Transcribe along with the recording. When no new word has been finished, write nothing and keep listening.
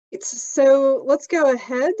So let's go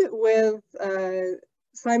ahead with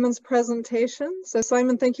Simon's presentation. So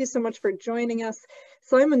Simon, thank you so much for joining us.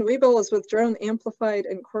 Simon Wiebel is with Drone Amplified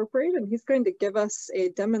Incorporated, and he's going to give us a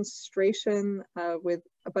demonstration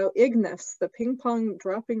about IGNIS, the ping-pong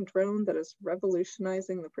dropping drone that is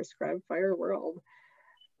revolutionizing the prescribed fire world.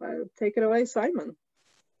 Take it away, Simon.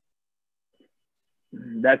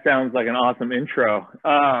 That sounds like an awesome intro.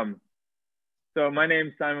 So my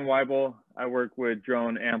name's Simon Wiebel. I work with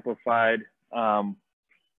Drone Amplified.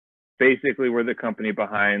 Basically, we're the company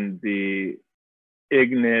behind the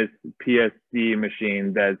IGNIS PSD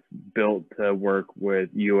machine that's built to work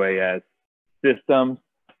with UAS systems.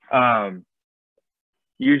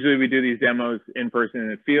 Usually we do these demos in person in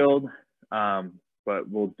the field, but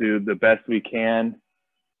we'll do the best we can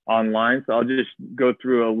online. So I'll just go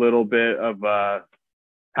through a little bit of a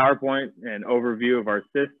PowerPoint and overview of our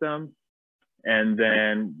system. And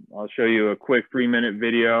then I'll show you a quick 3-minute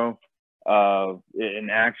video of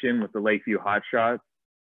in action with the Lakeview hotshots,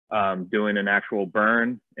 doing an actual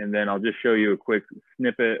burn. And then I'll just show you a quick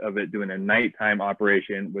snippet of it doing a nighttime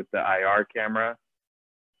operation with the IR camera.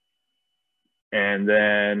 And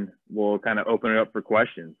then we'll kind of open it up for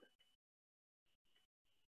questions.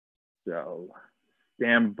 So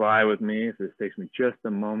stand by with me if this takes me just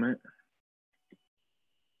a moment.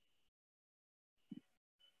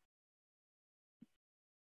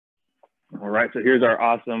 All right, so here's our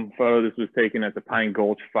awesome photo. This was taken at the Pine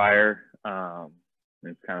Gulch fire.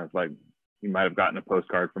 It's kind of like, you might have gotten a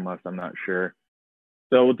postcard from us, I'm not sure.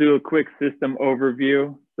 So we'll do a quick system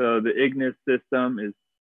overview. So the IGNIS system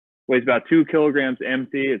weighs about 2 kilograms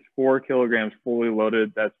empty. It's 4 kilograms fully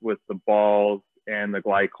loaded. That's with the balls and the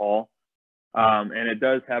glycol. And it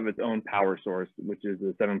does have its own power source, which is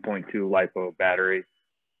a 7.2 LiPo battery.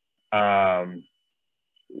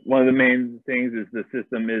 One of the main things is the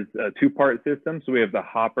system is a 2-part system. So we have the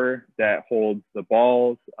hopper that holds the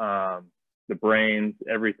balls, the brains,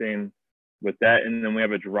 everything with that. And then we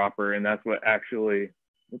have a dropper, and that's what actually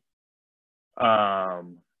does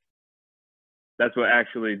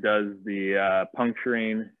the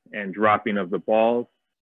puncturing and dropping of the balls.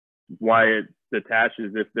 Why it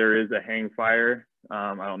detaches if there is a hang fire.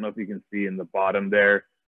 I don't know if you can see in the bottom there.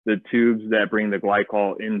 The tubes that bring the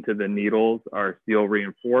glycol into the needles are steel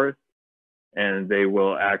reinforced, and they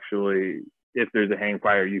will actually, if there's a hang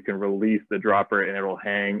fire, you can release the dropper and it'll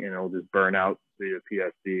hang and it'll just burn out the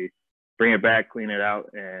PSD. Bring it back, clean it out,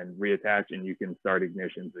 and reattach, and you can start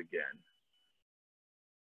ignitions again.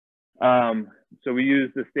 So we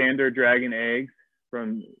use the standard Dragon eggs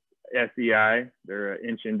from SEI. They're 1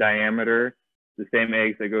 inch in diameter, the same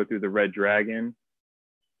eggs that go through the Red Dragon.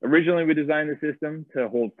 Originally, we designed the system to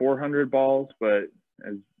hold 400 balls, but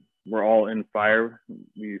as we're all in fire,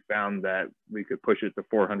 we found that we could push it to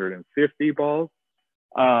 450 balls.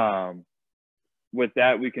 With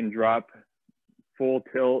that, we can drop full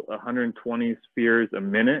tilt 120 spheres a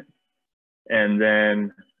minute. And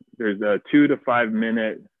then there's a 2 to 5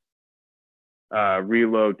 minute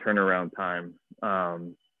reload turnaround time.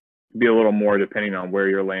 Be a little more depending on where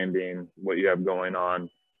you're landing, what you have going on.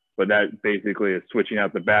 But that basically is switching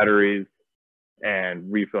out the batteries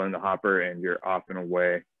and refilling the hopper, and you're off and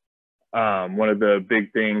away. One of the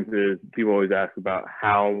big things is people always ask about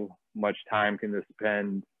how much time can this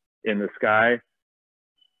spend in the sky.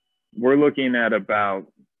 We're looking at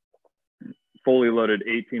about fully loaded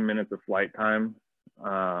 18 minutes of flight time.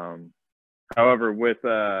 However, with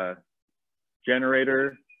a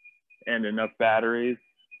generator and enough batteries,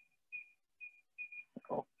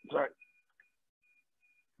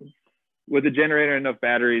 with a generator and enough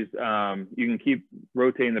batteries, you can keep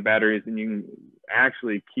rotating the batteries, and you can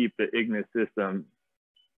actually keep the IGNIS system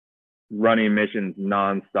running missions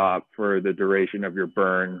nonstop for the duration of your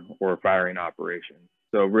burn or firing operation.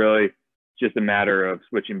 So really, it's just a matter of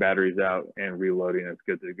switching batteries out and reloading. It's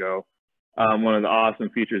good to go. One of the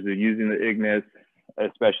awesome features of using the IGNIS,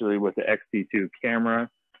 especially with the XT2 camera,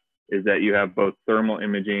 is that you have both thermal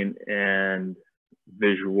imaging and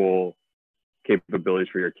visual capabilities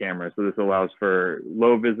for your camera. So this allows for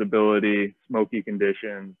low visibility, smoky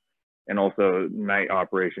conditions, and also night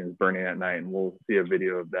operations, burning at night. And we'll see a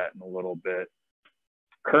video of that in a little bit.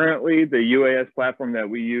 Currently, the UAS platform that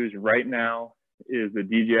we use right now is the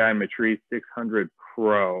DJI Matrice 600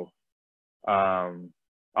 Pro.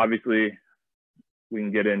 Obviously, we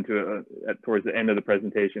can get into it towards the end of the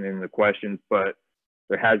presentation in the questions, but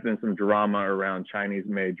there has been some drama around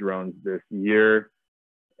Chinese-made drones this year.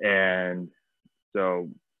 And so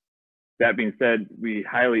that being said, we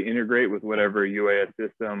highly integrate with whatever UAS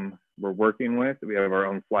system we're working with. We have our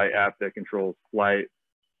own flight app that controls flight,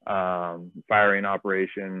 firing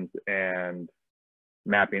operations, and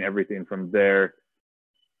mapping everything from there.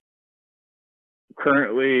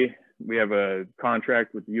 Currently, we have a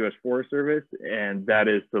contract with the U.S. Forest Service, and that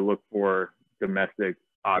is to look for domestic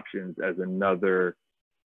options as another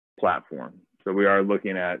platform. So we are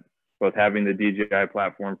looking at both having the DJI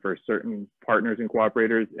platform for certain partners and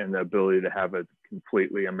cooperators and the ability to have a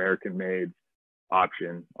completely American-made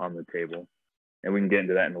option on the table. And we can get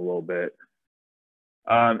into that in a little bit.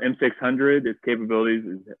 M600, its capabilities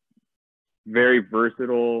is very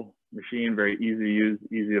versatile machine, very easy to use,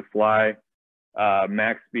 easy to fly.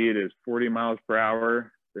 Max speed is 40 miles per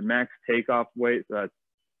hour. The max takeoff weight, so that's,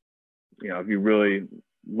 you know, if you really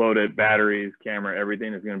load it, batteries, camera,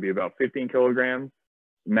 everything, is going to be about 15 kilograms.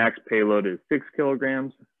 Max payload is 6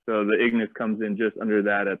 kilograms. So the IGNIS comes in just under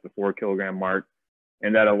that at the 4 kilogram mark.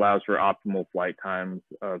 And that allows for optimal flight times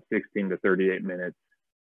of 16 to 38 minutes.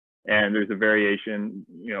 And there's a variation,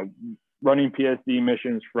 you know, running PSD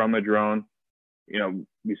missions from a drone, you know,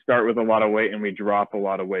 we start with a lot of weight and we drop a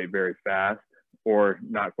lot of weight very fast, or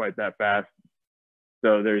not quite that fast.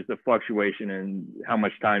 So there's a fluctuation in how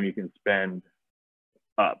much time you can spend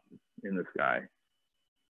up in the sky.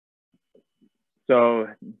 So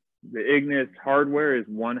the IGNIS hardware is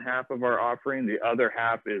one half of our offering. The other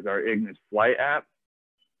half is our IGNIS flight app.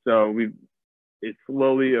 So it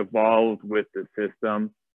slowly evolved with the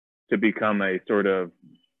system to become a sort of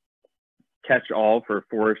catch-all for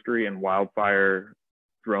forestry and wildfire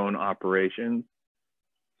drone operations.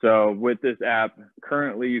 So with this app,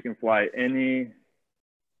 currently you can fly any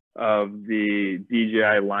of the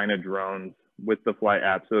DJI line of drones with the flight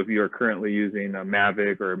app. So if you are currently using a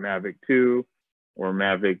Mavic or a Mavic 2 or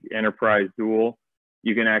Mavic Enterprise Dual,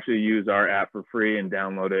 you can actually use our app for free and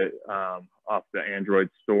download it off the Android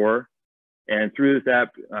store. And through this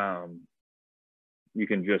app, you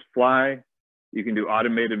can just fly, you can do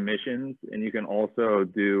automated missions, and you can also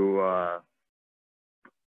do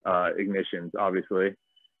ignitions, obviously.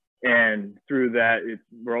 And through that,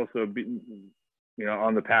 we're also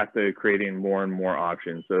on the path to creating more and more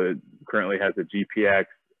options. So it currently has a GPX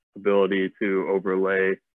ability to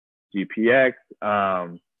overlay GPX.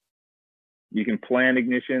 You can plan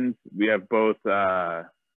ignitions. We have both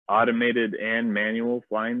automated and manual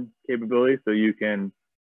flying capabilities. So you can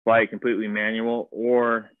fly completely manual,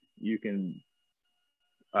 or you can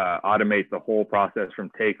automate the whole process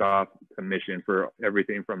from takeoff to mission for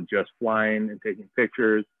everything from just flying and taking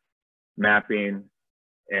pictures, mapping,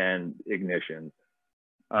 and ignitions.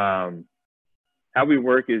 How we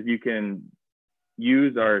work is you can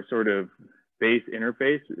use our sort of base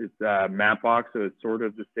interface. It's Mapbox, so it's sort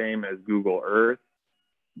of the same as Google Earth,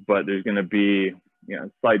 but there's going to be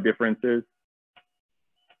slight differences.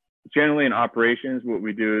 Generally in operations, what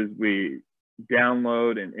we do is we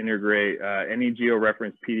download and integrate any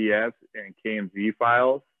georeferenced PDFs and KMZ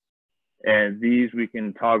files, and these we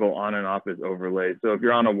can toggle on and off as overlays. So if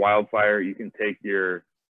you're on a wildfire, you can take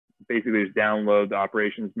basically just download the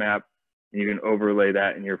operations map, and you can overlay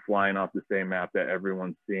that, and you're flying off the same map that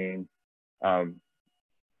everyone's seeing.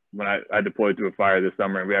 When I deployed to a fire this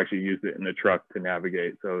summer, and we actually used it in the truck to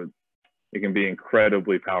navigate. So it can be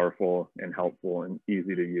incredibly powerful and helpful and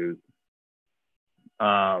easy to use.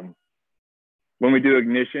 When we do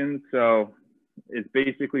ignition, so it's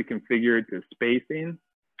basically configured to spacing.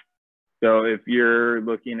 So if you're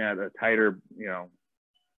looking at a tighter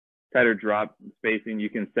drop spacing, you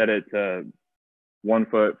can set it to 1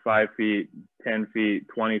 foot, 5 feet, 10 feet,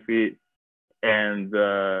 20 feet, and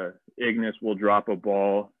the IGNIS will drop a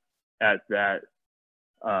ball at that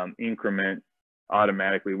increment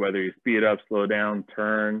automatically, whether you speed up, slow down,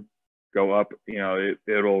 turn, go up,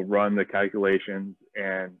 it'll run the calculations.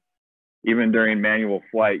 And even during manual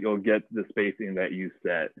flight, you'll get the spacing that you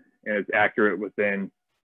set, and it's accurate within,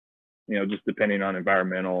 just depending on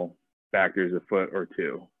environmental factors, a foot or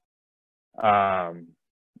two.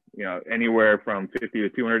 Anywhere from 50 to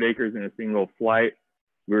 200 acres in a single flight.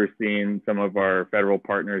 We're seeing some of our federal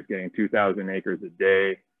partners getting 2,000 acres a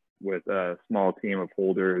day with a small team of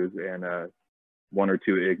holders and 1 or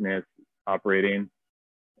 2 IGNIS operating,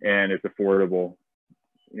 and it's affordable.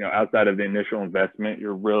 Outside of the initial investment,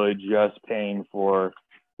 you're really just paying for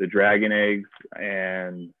the dragon eggs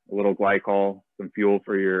and a little glycol, some fuel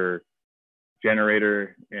for your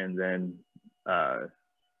generator, and then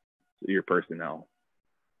your personnel.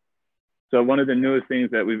 So one of the newest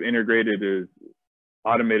things that we've integrated is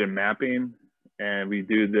automated mapping, and we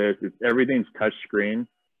do this. Everything's touch screen,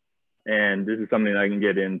 and this is something I can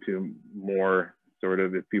get into more sort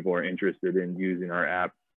of if people are interested in using our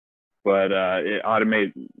app. But it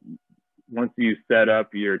automates, once you set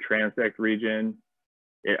up your transect region,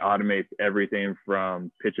 it automates everything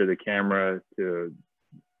from pitch of the camera to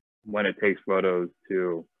when it takes photos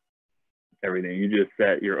to everything. You just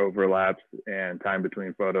set your overlaps and time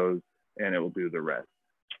between photos, and it will do the rest.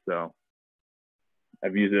 So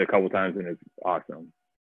I've used it a couple times, and it's awesome.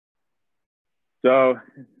 So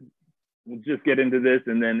we'll just get into this,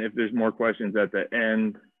 and then if there's more questions at the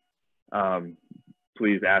end,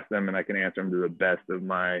 please ask them, and I can answer them to the best of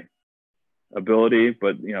my ability.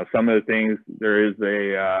 But you know, some of the things, there is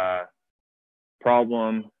a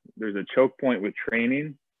problem. There's a choke point with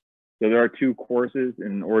training. So there are 2 courses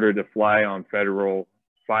in order to fly on federal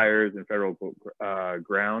fires and federal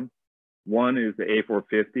ground. One is the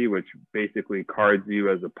A450, which basically cards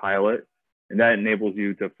you as a pilot, and that enables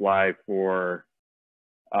you to fly for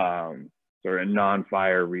sort of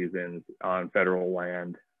non-fire reasons on federal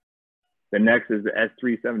land. The next is the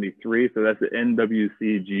S373, so that's the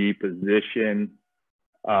NWCG position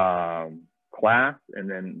class and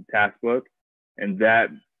then task book, and that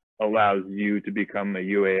allows you to become a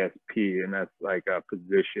UASP, and that's like a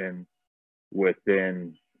position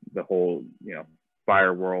within the whole, you know,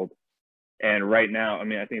 fire world. And right now, I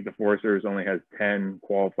mean, I think the Forest Service only has 10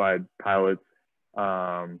 qualified pilots.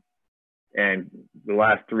 And the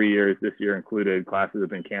last 3 years, this year included, classes have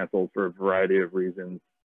been canceled for a variety of reasons.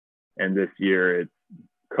 And this year it's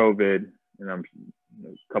COVID and a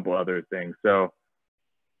couple other things. So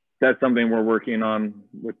that's something we're working on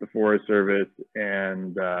with the Forest Service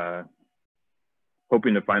and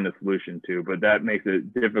hoping to find a solution to, but that makes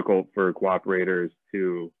it difficult for cooperators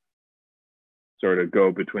to sort of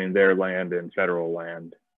go between their land and federal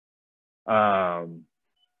land.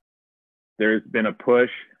 There's been a push,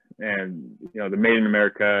 and you know, the Made in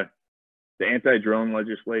America, the anti-drone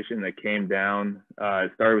legislation that came down,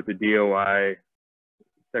 it started with the DOI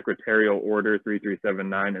Secretarial Order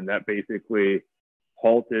 3379, and that basically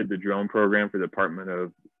halted the drone program for the Department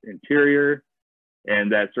of Interior,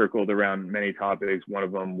 and that circled around many topics. One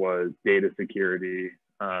of them was data security,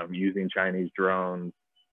 using Chinese drones,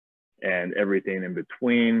 and everything in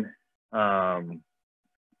between. And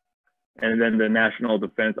then the National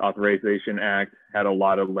Defense Authorization Act had a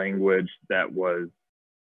lot of language that was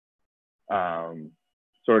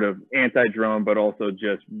sort of anti-drone, but also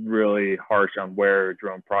just really harsh on where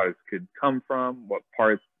drone products could come from, what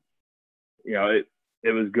parts, you know,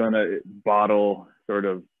 it was gonna bottle, sort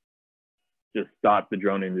of just stop the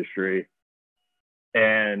drone industry.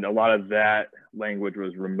 And a lot of that language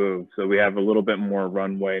was removed. So we have a little bit more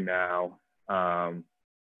runway now to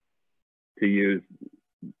use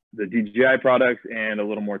the DJI products and a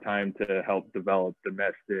little more time to help develop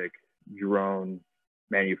domestic drone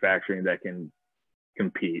manufacturing that can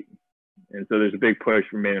compete. And so there's a big push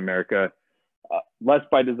for Made in America, less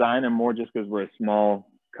by design and more just because we're a small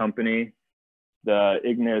company. The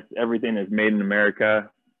IGNIS, everything is made in America.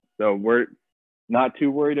 So we're not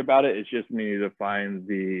too worried about it. It's just we need to find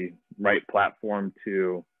the right platform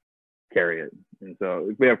to carry it. And so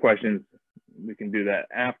if we have questions, we can do that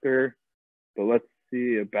after. But let's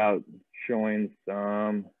see about showing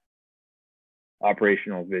some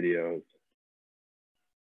operational videos.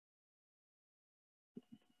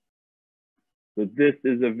 So this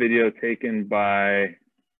is a video taken by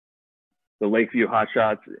the Lakeview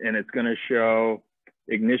Hotshots, and it's going to show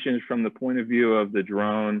ignitions from the point of view of the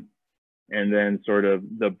drone, and then sort of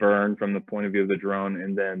the burn from the point of view of the drone,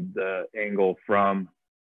 and then the angle from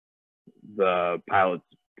the pilot's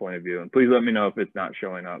point of view. And please let me know if it's not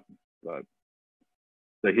showing up. But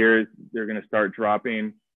so here they're going to start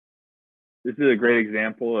dropping. This is a great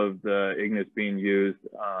example of the IGNIS being used.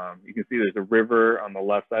 You can see there's a river on the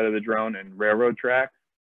left side of the drone and railroad tracks.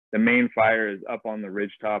 The main fire is up on the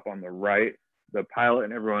ridgetop on the right. The pilot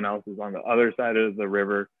and everyone else is on the other side of the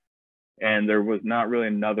river. And there was not really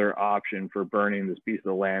another option for burning this piece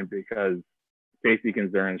of land because safety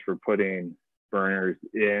concerns for putting burners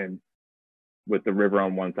in with the river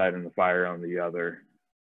on one side and the fire on the other.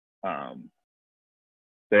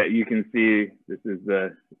 That you can see, this is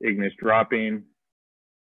the IGNIS dropping,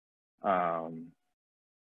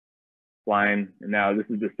 flying. And now this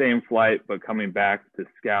is the same flight, but coming back to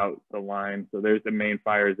scout the line. So there's the main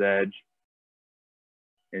fire's edge.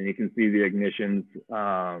 And you can see the ignitions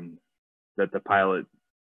that the pilot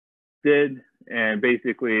did. And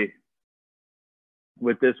basically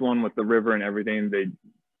with this one, with the river and everything, they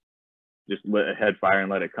just lit a head fire and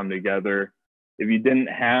let it come together. If you didn't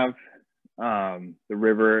have the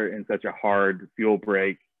river in such a hard fuel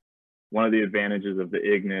break, one of the advantages of the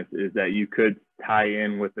IGNIS is that you could tie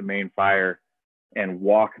in with the main fire and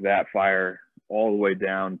walk that fire all the way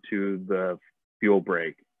down to the fuel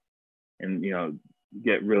break, and you know,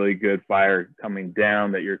 get really good fire coming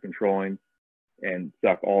down that you're controlling and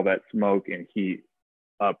suck all that smoke and heat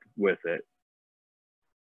up with it.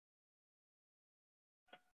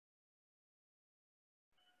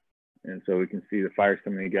 And so we can see the fires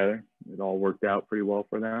coming together. It all worked out pretty well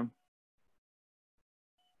for them.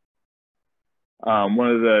 One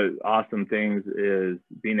of the awesome things is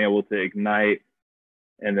being able to ignite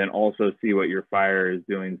and then also see what your fire is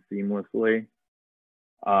doing seamlessly.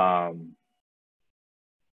 You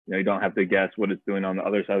know, you don't have to guess what it's doing on the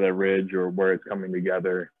other side of the ridge or where it's coming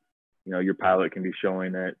together. You know, your pilot can be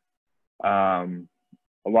showing it. A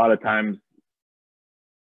lot of times,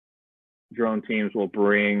 drone teams will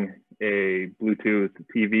bring a Bluetooth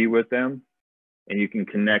TV with them, and you can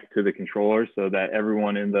connect to the controller so that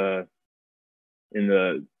everyone in the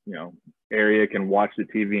you know area can watch the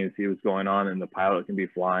TV and see what's going on, and the pilot can be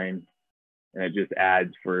flying, and it just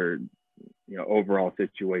adds for you know overall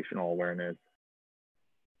situational awareness.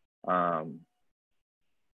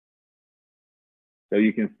 So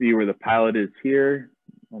you can see where the pilot is here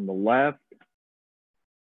on the left,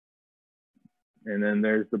 and then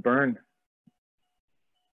there's the burn.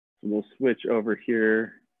 So we'll switch over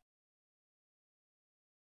here.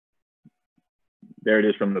 There it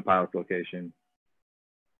is from the pilot's location.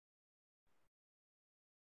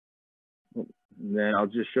 And then I'll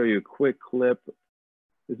just show you a quick clip.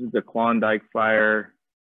 This is the Klondike fire.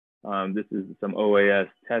 This is some OAS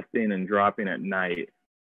testing and dropping at night.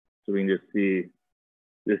 So we can just see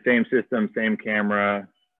the same system, same camera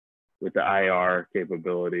with the IR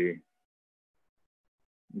capability.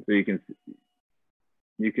 And so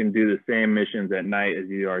you can do the same missions at night as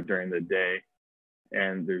you are during the day,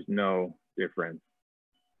 and there's no difference.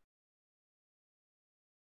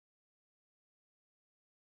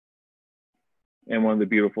 And one of the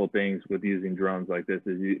beautiful things with using drones like this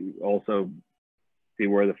is you also see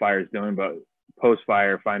where the fire is doing, but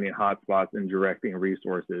post-fire, finding hotspots and directing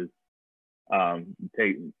resources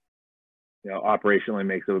operationally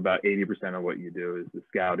makes up about 80% of what you do is the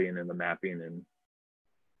scouting and the mapping and,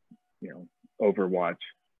 you know, overwatch.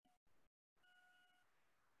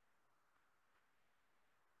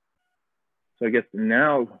 So I guess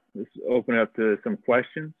now let's open up to some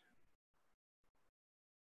questions.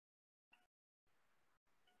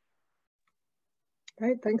 All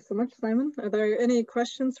right, thanks so much, Simon. Are there any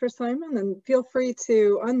questions for Simon? And feel free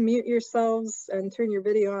to unmute yourselves and turn your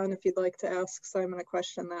video on if you'd like to ask Simon a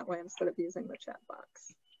question that way instead of using the chat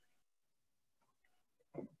box.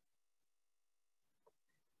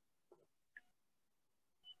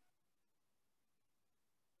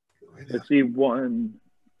 Let's see one.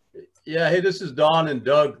 Yeah, hey, this is Don and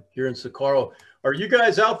Doug here in Socorro. Are you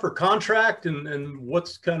guys out for contract, and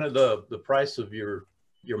what's kind of the price of your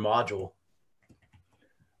module?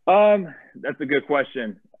 That's a good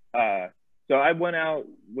question. So I went out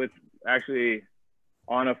with actually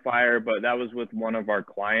on a fire, but that was with one of our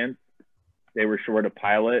clients. They were short a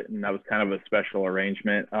pilot, and that was kind of a special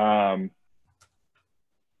arrangement.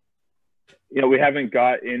 You know, we haven't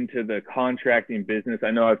got into the contracting business.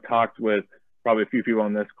 I know I've talked with probably a few people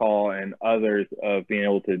on this call and others of being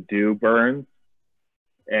able to do burns.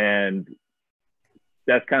 And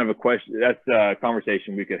that's kind of a question, that's a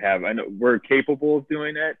conversation we could have. I know we're capable of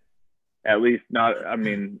doing it, at least not, I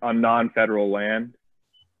mean, on non-federal land.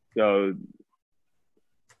 So,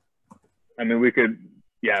 I mean, we could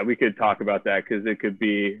talk about that because it could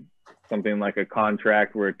be something like a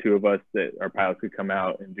contract where two of us that our pilots could come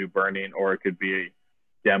out and do burning, or it could be a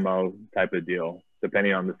demo type of deal,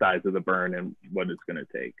 depending on the size of the burn and what it's going to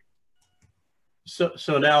take.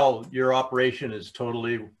 So now your operation is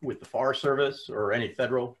totally with the Forest Service or any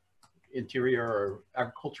federal interior or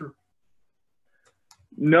agriculture?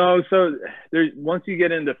 No, so once you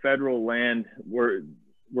get into federal land, we're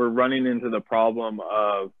running into the problem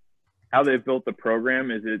of how they've built the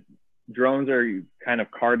program. Is it drones are kind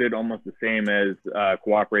of carded almost the same as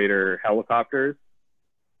cooperator helicopters.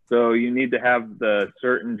 So you need to have the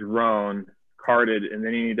certain drone carded, and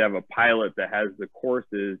then you need to have a pilot that has the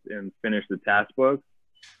courses and finish the task book.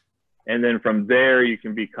 And then from there, you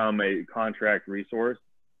can become a contract resource.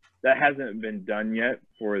 That hasn't been done yet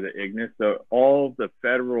for the IGNIS. So all the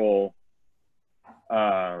federal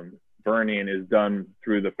burning is done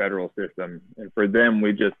through the federal system. And for them,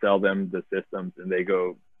 we just sell them the systems and they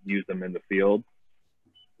go use them in the field.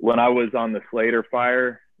 When I was on the Slater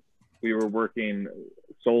fire, we were working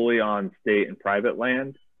solely on state and private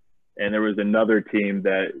land. And there was another team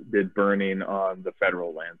that did burning on the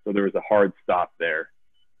federal land. So there was a hard stop there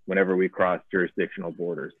whenever we crossed jurisdictional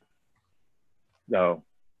borders. So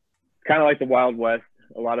it's kind of like the Wild West.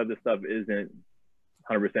 A lot of the stuff isn't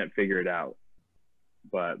 100% figured out,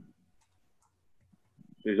 but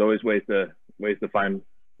there's always ways to find,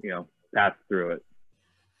 you know, paths through it.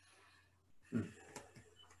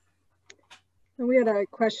 And we had a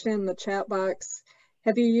question in the chat box.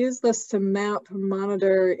 Have you used this to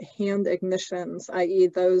monitor hand ignitions, i.e.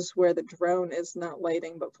 those where the drone is not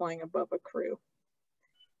lighting but flying above a crew?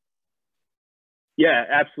 Yeah,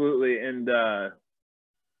 absolutely. And,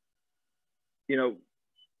 you know,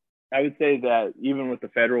 I would say that even with the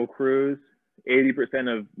federal crews,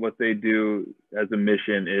 80% of what they do as a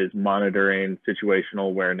mission is monitoring, situational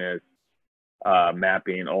awareness,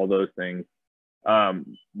 mapping, all those things.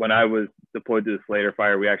 When I was deployed to the Slater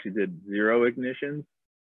fire, we actually did 0 ignitions,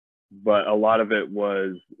 but a lot of it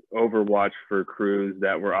was overwatch for crews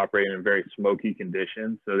that were operating in very smoky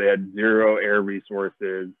conditions. So they had 0 air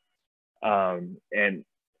resources, and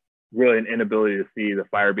really an inability to see the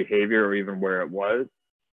fire behavior or even where it was.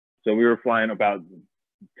 So we were flying about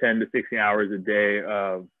 10 to 16 hours a day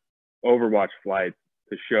of overwatch flights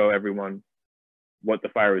to show everyone what the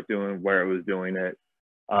fire was doing, where it was doing it.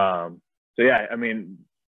 So yeah, I mean,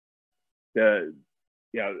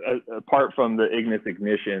 apart from the IGNIS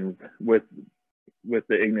ignitions, with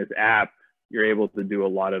the IGNIS app, you're able to do a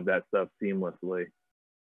lot of that stuff seamlessly.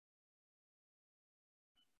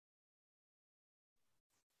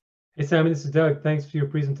 Hey Simon, this is Doug. Thanks for your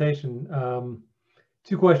presentation.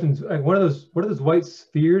 2 questions. What are those white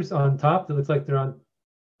spheres on top that looks like they're on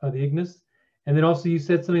the IGNIS? And then also you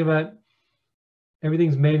said something about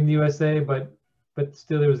everything's made in the USA, but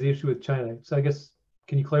still there was the issue with China. So I guess,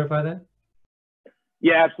 can you clarify that?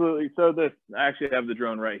 Yeah, absolutely. So I actually have the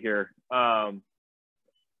drone right here. So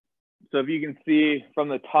if you can see from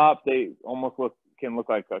the top, they almost can look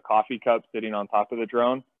like a coffee cup sitting on top of the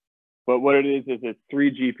drone. But what it is it's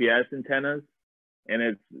 3 GPS antennas, and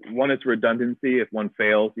it's redundancy. If one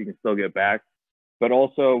fails, you can still get back. But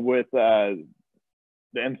also with the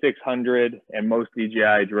M600 and most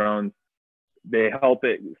DJI drones, they help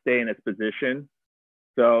it stay in its position.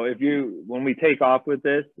 So when we take off with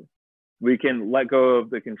this, we can let go of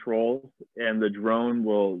the controls and the drone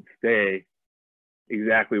will stay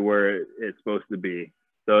exactly where it's supposed to be.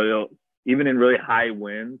 So even in really high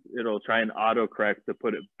winds, it'll try and autocorrect to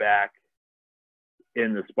put it back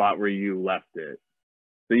in the spot where you left it.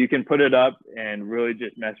 So you can put it up and really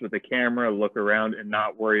just mess with the camera, look around, and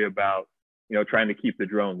not worry about, trying to keep the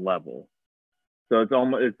drone level. So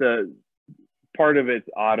it's a part of its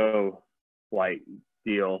auto flight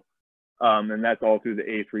deal. And that's all through the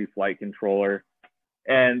A3 flight controller.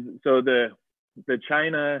 And so the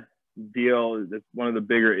China deal is one of the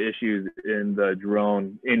bigger issues in the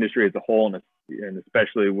drone industry as a whole, and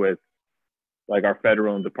especially with like our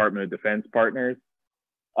federal and Department of Defense partners.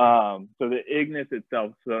 So the IGNIS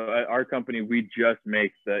itself, so at our company, we just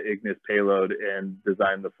make the IGNIS payload and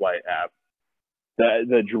design the flight app.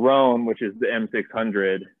 The drone, which is the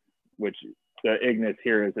M600, which the IGNIS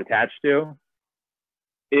here is attached to,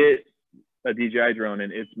 it's a DJI drone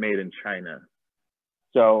and it's made in China.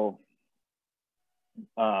 So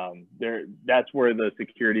that's where the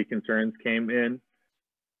security concerns came in.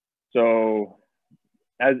 So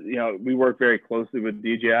as you know, we work very closely with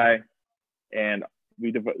DJI, and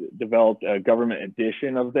we developed a government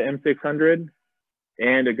edition of the M600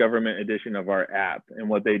 and a government edition of our app. And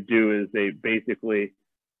what they do is they basically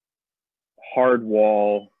hard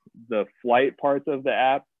wall the flight parts of the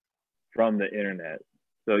app from the internet.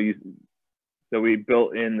 So we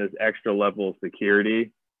built in this extra level of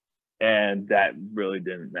security, and that really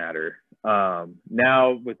didn't matter.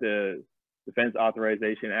 Now with the Defense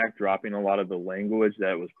Authorization Act dropping a lot of the language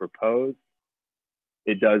that was proposed,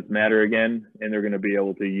 it does matter again, and they're going to be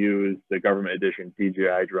able to use the government edition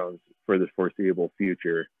DJI drones for the foreseeable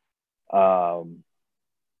future.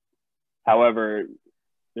 However,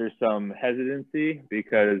 there's some hesitancy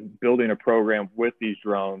because building a program with these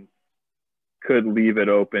drones could leave it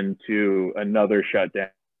open to another shutdown,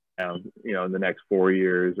 in the next 4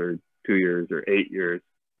 years or 2 years or 8 years,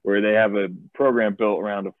 where they have a program built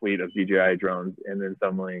around a fleet of DJI drones, and then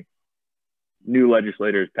suddenly new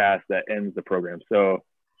legislators pass that ends the program. So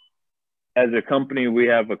as a company, we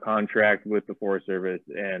have a contract with the Forest Service,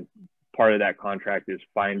 and part of that contract is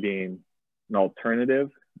finding an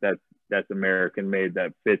alternative that's American made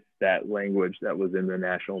that fits that language that was in the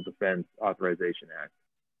National Defense Authorization Act.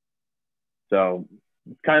 So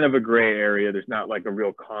it's kind of a gray area. There's not like a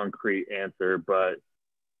real concrete answer, but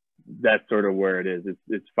that's sort of where it is.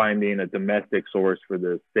 It's finding a domestic source for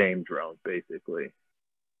the same drone, basically.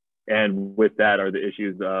 And with that are the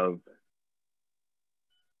issues of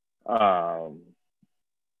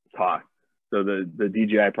cost. So the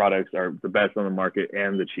DJI products are the best on the market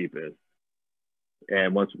and the cheapest.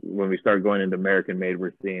 And when we start going into American made,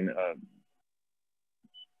 we're seeing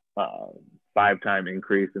a 5-time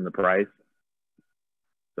increase in the price.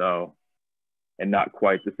 So, and not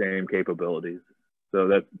quite the same capabilities.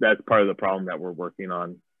 So that's part of the problem that we're working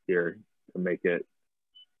on here to make it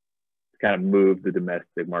kind of move the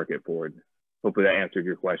domestic market forward. Hopefully that answered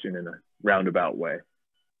your question in a roundabout way.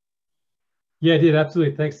 Yeah, it did.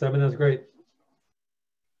 Absolutely. Thanks, Simon. That was great.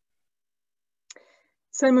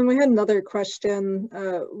 Simon, we had another question.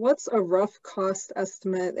 What's a rough cost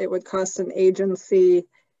estimate it would cost an agency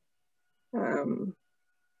to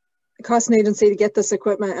get this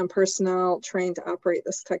equipment and personnel trained to operate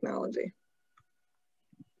this technology?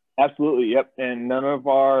 Absolutely, yep. And none of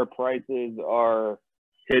our prices are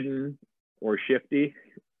hidden or shifty.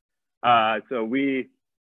 So we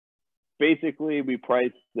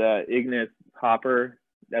price the IGNIS hopper.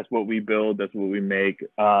 That's what we build, that's what we make.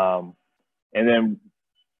 And then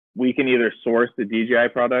we can either source the DJI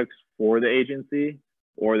products for the agency,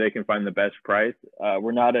 or they can find the best price.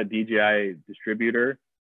 We're not a DJI distributor,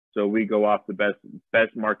 so we go off the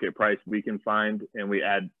best market price we can find, and we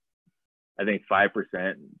add, I think,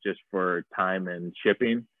 5% just for time and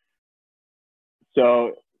shipping.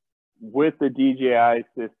 So with the DJI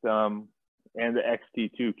system and the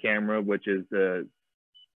XT2 camera, which is the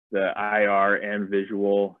IR and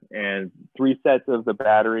visual, and 3 sets of the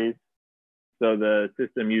batteries, so the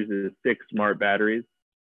system uses 6 smart batteries,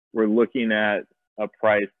 we're looking at a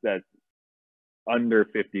price that's under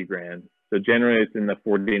 50 grand. So generally it's in the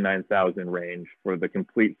 49,000 range for the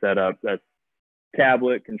complete setup. That's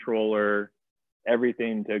tablet, controller,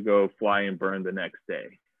 everything to go fly and burn the next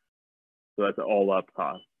day. So that's an all up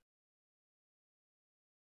cost.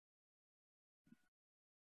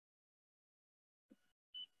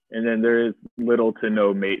 And then there is little to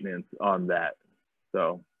no maintenance on that.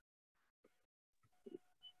 So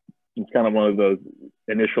it's kind of one of those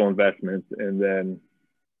initial investments, and then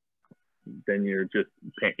you're just,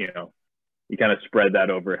 you know, you kind of spread that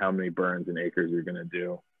over how many burns and acres you're going to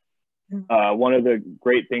do. One of the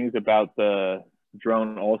great things about the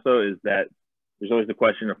drone also is that there's always the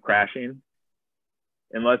question of crashing.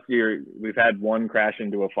 Unless we've had one crash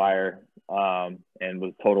into a fire and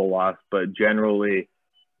was total loss, but generally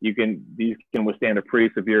these can withstand a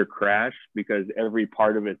pretty severe crash because every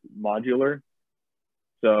part of it's modular.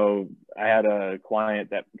 So I had a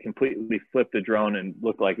client that completely flipped the drone and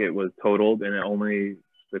looked like it was totaled, and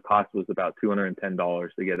the cost was about $210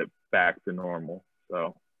 to get it back to normal.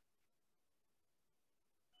 So,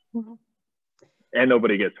 and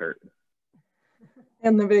nobody gets hurt.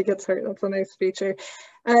 And nobody gets hurt. That's a nice feature.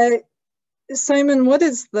 Simon, what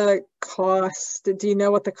is the cost? Do you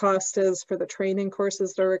know what the cost is for the training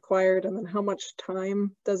courses that are required? And then how much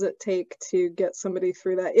time does it take to get somebody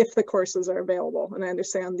through that if the courses are available? And I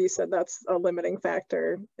understand you said that's a limiting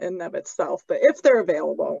factor in and of itself, but if they're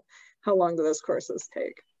available, how long do those courses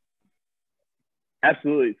take?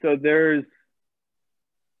 Absolutely. So there's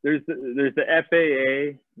the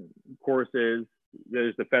FAA courses,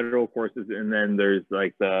 there's the federal courses, and then there's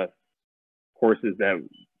like the courses that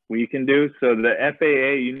we can do. So the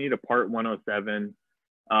FAA, you need a Part 107.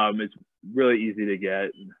 It's really easy to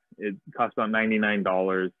get. It costs about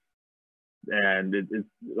 $99, and it's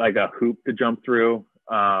like a hoop to jump through.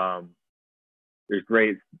 There's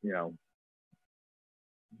great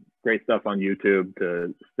stuff on YouTube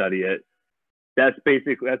to study it. That's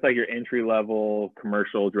like your entry level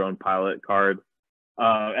commercial drone pilot card.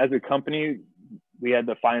 As a company, we had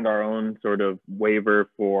to find our own sort of waiver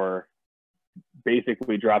for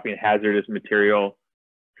basically dropping hazardous material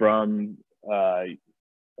from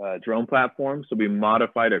drone platforms. So we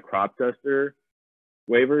modified a crop duster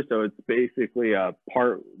waiver. So it's basically a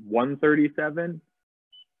Part 137.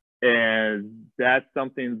 And that's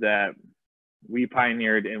something that we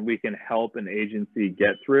pioneered and we can help an agency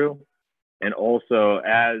get through. And also,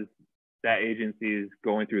 as that agency is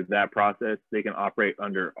going through that process, they can operate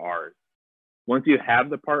under ours. Once you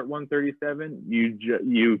have the Part 137,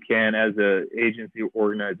 you can, as an agency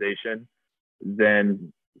organization,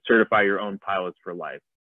 then certify your own pilots for life.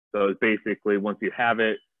 So it's basically, once you have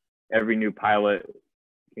it, every new pilot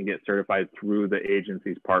can get certified through the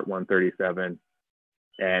agency's Part 137.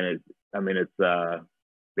 And it's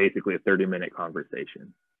basically a 30-minute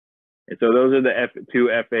conversation. And so those are the two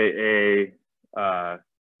FAA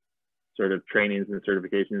sort of trainings and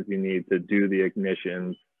certifications you need to do the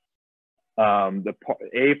ignitions. The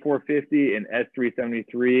A450 and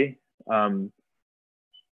S373,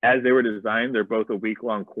 as they were designed, they're both a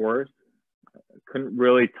week-long course. Couldn't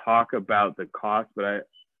really talk about the cost, but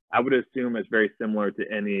I would assume it's very similar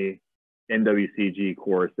to any NWCG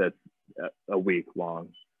course that's a week long.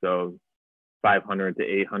 So $500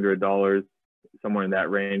 to $800, somewhere in that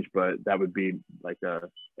range, but that would be like a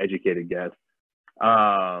educated guess.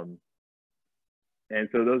 And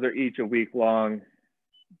so those are each a week long.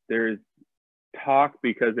 There's talk,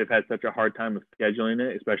 because they've had such a hard time of scheduling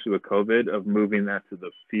it, especially with COVID, of moving that to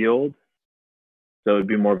the field. So it'd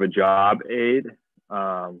be more of a job aid.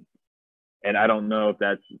 And I don't know if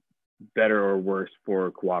that's better or worse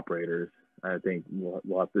for cooperators. I think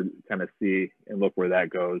we'll have to kind of see and look where that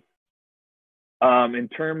goes. In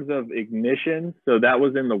terms of ignition, so that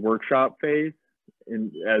was in the workshop phase,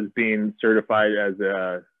 as being certified as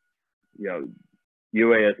a, you know,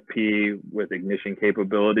 UASP with ignition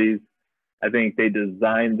capabilities. I think they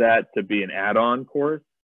designed that to be an add-on course.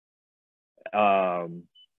 However,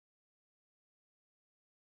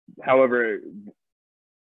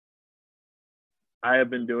 I have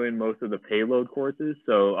been doing most of the payload courses,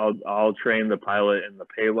 so I'll train the pilot in the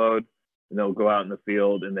payload, and they'll go out in the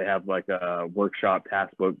field and they have like a workshop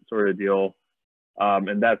task book sort of deal,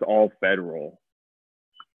 and that's all federal.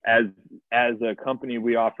 As a company,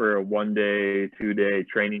 we offer a 1-day, 2-day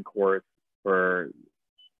training course for,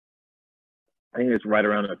 I think it's right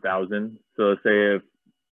around 1,000. So say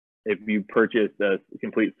if you purchase a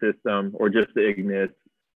complete system or just the IGNIS,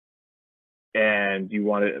 and you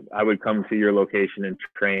want to, I would come to your location and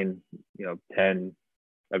train, you know, 10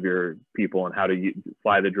 of your people on how to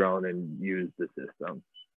fly the drone and use the system.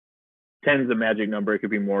 10 is a magic number. It could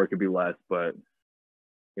be more, it could be less, but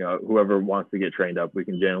you know, whoever wants to get trained up, we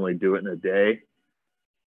can generally do it in a day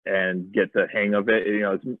and get the hang of it. You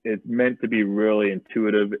know, it's meant to be really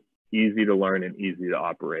intuitive, easy to learn, and easy to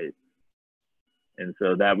operate. And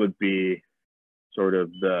so that would be sort of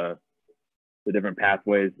the different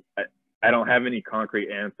pathways. I don't have any concrete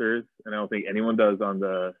answers, and I don't think anyone does on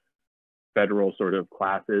the federal sort of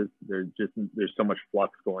classes. There's so much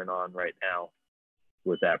flux going on right now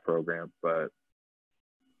with that program, but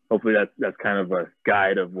hopefully that's kind of a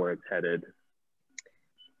guide of where it's headed.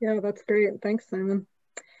 Yeah, that's great. Thanks, Simon.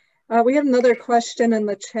 We have another question in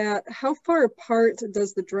the chat. How far apart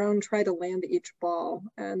does the drone try to land each ball?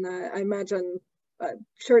 And I imagine a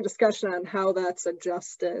short discussion on how that's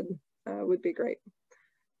adjusted would be great.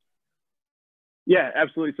 Yeah,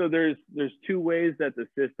 absolutely. So there's 2 ways that the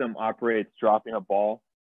system operates dropping a ball.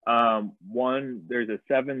 One, there's a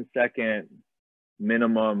 7-second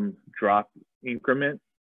minimum drop increment.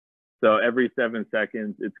 So every 7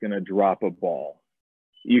 seconds, it's going to drop a ball.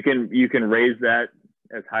 You can raise that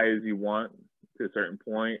as high as you want to a certain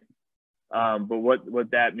point. But what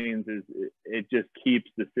that means is it just keeps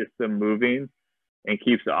the system moving and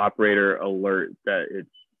keeps the operator alert that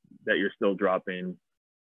you're still dropping.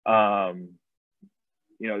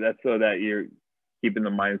 You know, that's so that you're keeping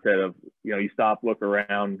the mindset of, you know, you stop, look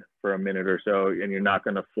around for a minute or so, and you're not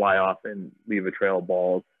going to fly off and leave a trail of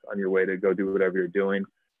balls on your way to go do whatever you're doing.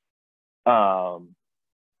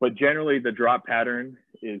 But generally the drop pattern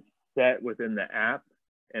is set within the app,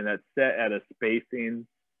 and that's set at a spacing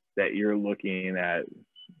that you're looking at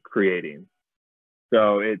creating.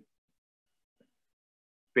 So it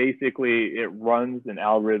runs an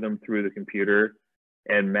algorithm through the computer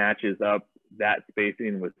and matches up that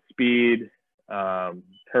spacing with speed,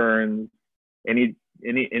 turns, any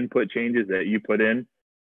input changes that you put in.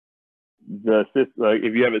 The system, like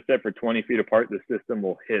if you have it set for 20 feet apart, the system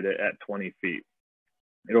will hit it at 20 feet.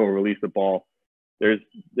 It'll release the ball. There's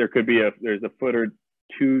a foot or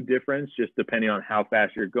 2 difference just depending on how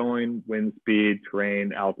fast you're going, wind speed,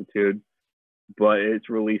 terrain, altitude, but it's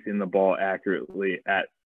releasing the ball accurately at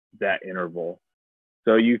that interval.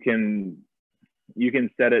 So you can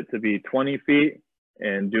set it to be 20 feet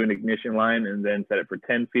and do an ignition line, and then set it for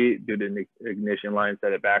 10 feet, do the ignition line,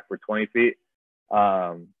 set it back for 20 feet.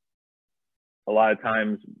 A lot of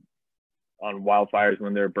times on wildfires,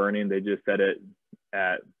 when they're burning, they just set it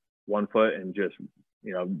at 1 foot and just,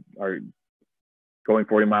 you know, are going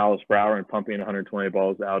 40 miles per hour and pumping 120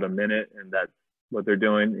 balls out a minute. And that's what they're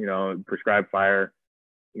doing. You know, prescribed fire,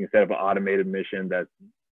 you can set up an automated mission that's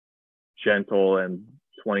gentle and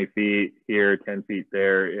 20 feet here, 10 feet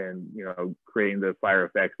there, and, you know, creating the fire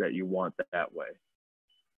effects that you want that way.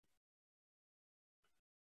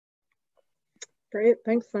 Great,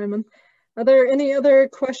 thanks, Simon. Are there any other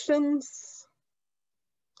questions?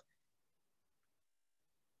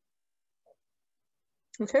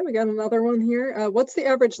 Okay, we got another one here. What's the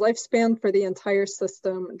average lifespan for the entire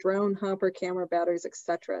system, drone, hopper, camera, batteries,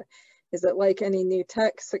 etc.? Is it like any new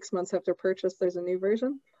tech, 6 months after purchase, there's a new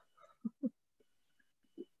version?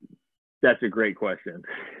 That's a great question.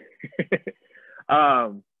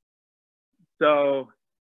 So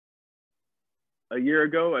a year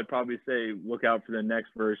ago, I'd probably say look out for the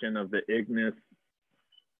next version of the IGNIS.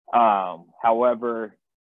 However,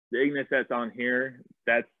 the IGNIS that's on here,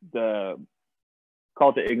 that's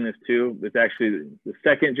called the IGNIS 2. It's actually the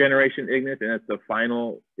 2nd generation IGNIS, and it's the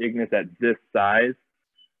final IGNIS at this size.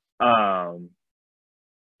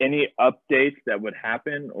 any updates that would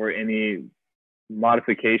happen or any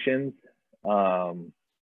modifications,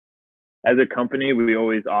 as a company, we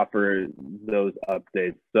always offer those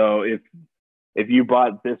updates. So if you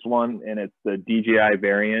bought this one and it's the DJI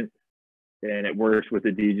variant and it works with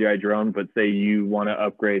the DJI drone, but say you want to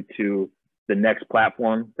upgrade to the next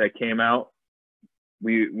platform that came out,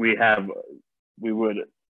 we would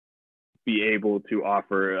be able to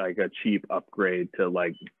offer like a cheap upgrade to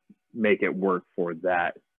like make it work for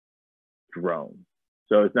that drone.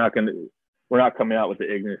 So we're not coming out with the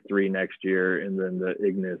IGNIS 3 next year and then the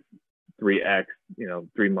IGNIS 3X,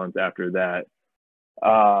 3 months after that.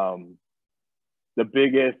 The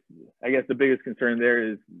biggest concern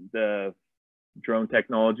there is the drone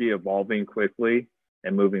technology evolving quickly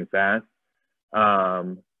and moving fast.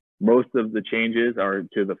 Most of the changes are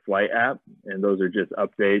to the flight app, and those are just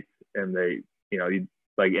updates, and they,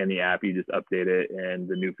 like any app, you just update it and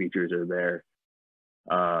the new features are there.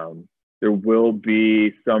 There will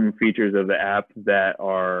be some features of the app that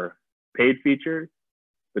are paid features,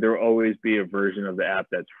 but there will always be a version of the app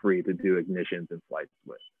that's free to do ignitions and flights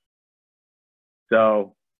with.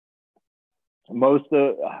 So most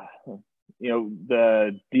of,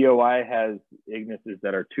 the DOI has IGNISes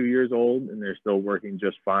that are 2 years old and they're still working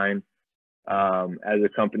just fine. As a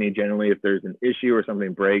company, generally, if there's an issue or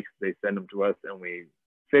something breaks, they send them to us and we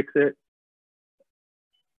fix it.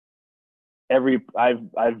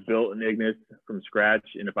 I've built an IGNIS from scratch,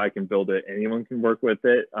 and if I can build it, anyone can work with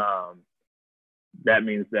it. That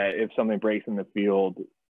means that if something breaks in the field,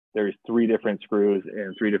 there's 3 different screws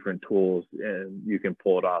and 3 different tools, and you can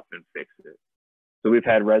pull it off and fix it. So we've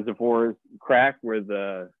had reservoirs crack where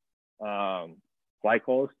the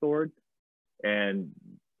glycol is stored, and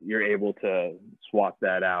you're able to swap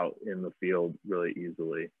that out in the field really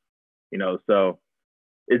easily. So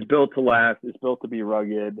it's built to last, it's built to be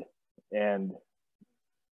rugged, and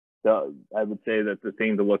I would say that the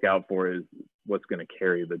thing to look out for is what's going to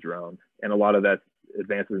carry the drone. And a lot of that's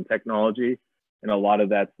advances in technology, and a lot of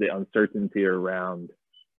that's the uncertainty around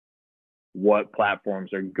what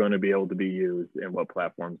platforms are going to be able to be used and what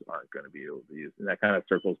platforms aren't going to be able to be used. And that kind of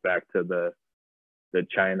circles back to the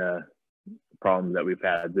China problems that we've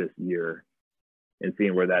had this year and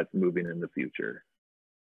seeing where that's moving in the future.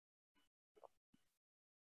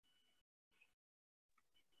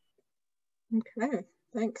 Okay,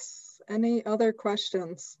 thanks. Any other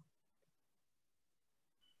questions?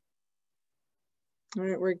 All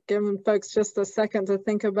right, we're giving folks just a second to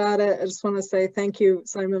think about it. I just want to say thank you,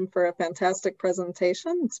 Simon, for a fantastic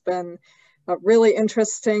presentation. It's been really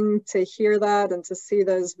interesting to hear that and to see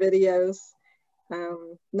those videos.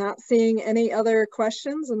 Not seeing any other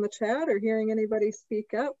questions in the chat or hearing anybody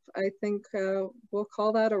speak up, I think we'll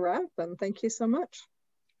call that a wrap, and thank you so much.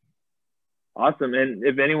 Awesome. And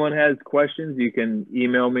if anyone has questions, you can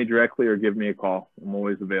email me directly or give me a call. I'm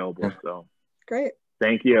always available. So great.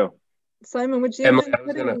 Thank you. Simon, would you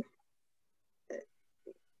Emily,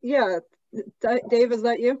 Yeah, Dave, is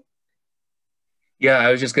that you? Yeah,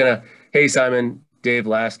 I was just gonna, hey Simon, Dave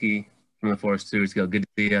Lasky from the Forest Stewards Guild, good to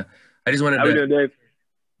see you. I just wanted How we doing, Dave?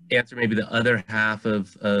 Answer maybe the other half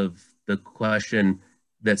of the question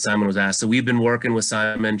that Simon was asked. So we've been working with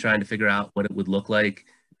Simon trying to figure out what it would look like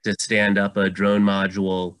to stand up a drone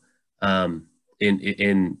module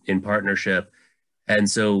in partnership. And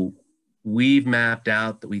so we've mapped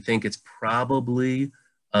out that we think it's probably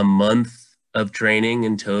a month of training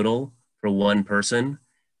in total for one person.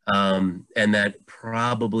 And that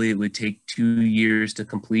probably it would take 2 years to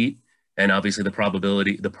complete. And obviously the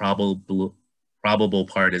probable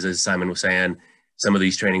part is, as Simon was saying, some of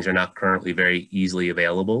these trainings are not currently very easily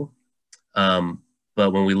available.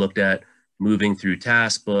 But when we looked at moving through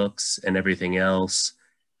task books and everything else,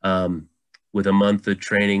 with a month of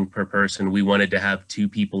training per person, we wanted to have 2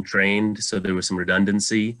 people trained, so there was some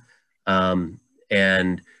redundancy. And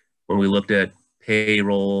when we looked at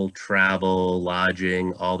payroll, travel,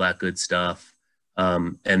 lodging, all that good stuff,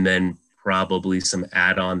 and then probably some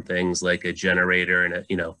add-on things like a generator and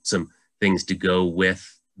some things to go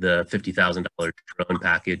with the $50,000 drone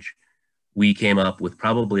package, we came up with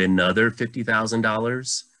probably another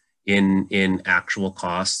 $50,000 in actual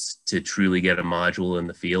costs to truly get a module in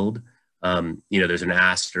the field. There's an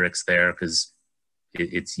asterisk there because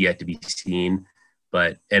it's yet to be seen,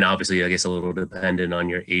 and obviously I guess a little dependent on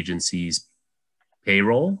your agency's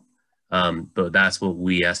payroll. But that's what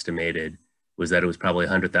we estimated, was that it was probably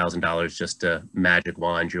 $100,000 just to magic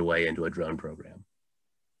wand your way into a drone program.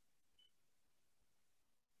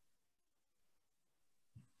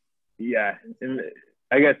 Yeah, and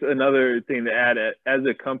I guess another thing to add, as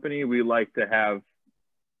a company, we like to have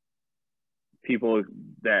people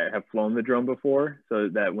that have flown the drone before, so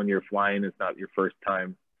that when you're flying, it's not your first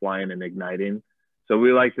time flying and igniting. So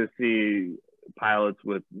we like to see pilots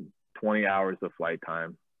with 20 hours of flight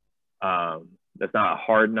time. That's not a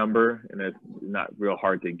hard number, and it's not real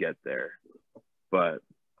hard to get there, but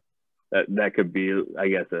that could be, I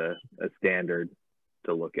guess, a standard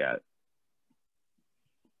to look at.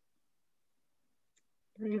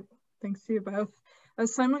 Great, thanks to you both.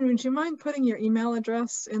 Simon, would you mind putting your email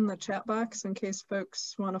address in the chat box in case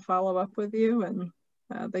folks want to follow up with you, and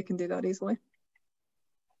they can do that easily?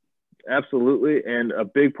 Absolutely, and a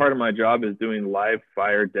big part of my job is doing live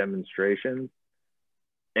fire demonstrations.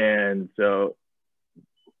 And so,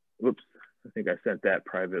 whoops, I think I sent that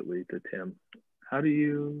privately to Tim. How do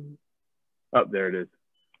you, oh, there it is.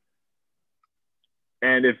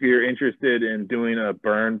 And if you're interested in doing a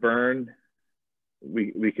burn,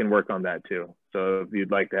 we can work on that too. So if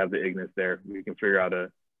you'd like to have the IGNIS there, we can figure out a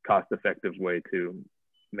cost-effective way to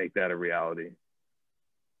make that a reality.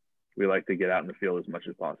 We like to get out in the field as much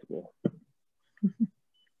as possible.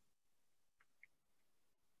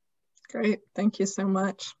 Great, thank you so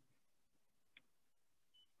much.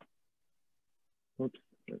 Oops,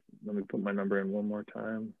 let me put my number in one more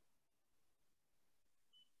time.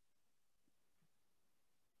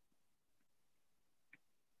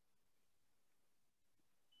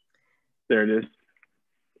 There it is.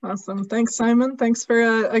 Awesome, thanks Simon. Thanks for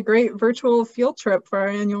a great virtual field trip for our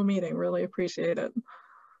annual meeting. Really appreciate it.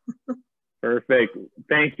 Perfect,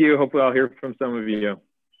 thank you. Hopefully I'll hear from some of you.